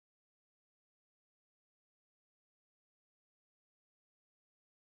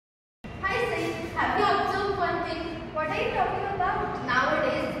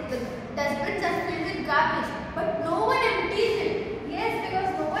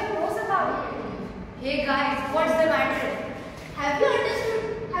Hey guys, what's the matter? Have you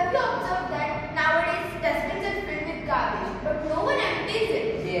observed that nowadays dustbins are filled with garbage, but no one empties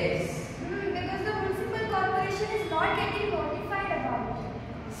it? Yes. Because the municipal corporation is not getting notified about it.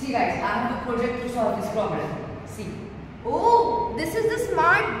 See guys, I have a project to solve this problem. See. Oh, this is the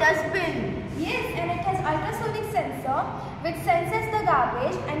smart dustbin. Yes, and it has ultrasonic sensor which senses the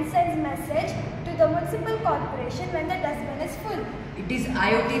garbage and sends message to the municipal corporation when the dustbin is full. It is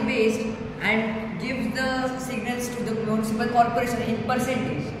IoT based and gives the signals to the municipal corporation in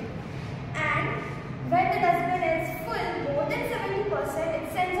percentage. And when the dustbin is full, more than 70%,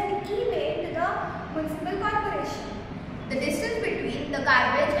 it sends an email to the municipal corporation. The distance between the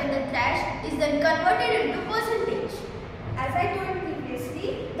garbage and the trash is then converted into percentage. As I told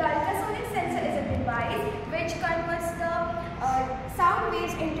previously, the ultrasonic sensor is a device which converts the sound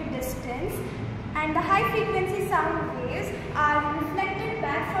waves into distance, and the high frequency sound waves are reflected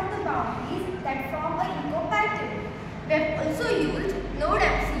back from the boundaries that form a echo pattern. We have also used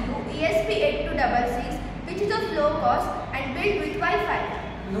NodeMCU ESP8266, which is of low cost and built with Wi-Fi.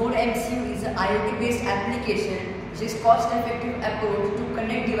 NodeMCU is an IoT based application which is cost effective approach to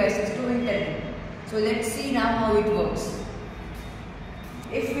connect devices to internet. So let's see now how it works.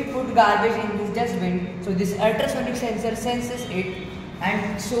 If we put garbage in this dustbin, so this ultrasonic sensor senses it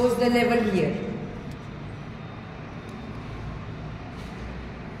and shows the level here.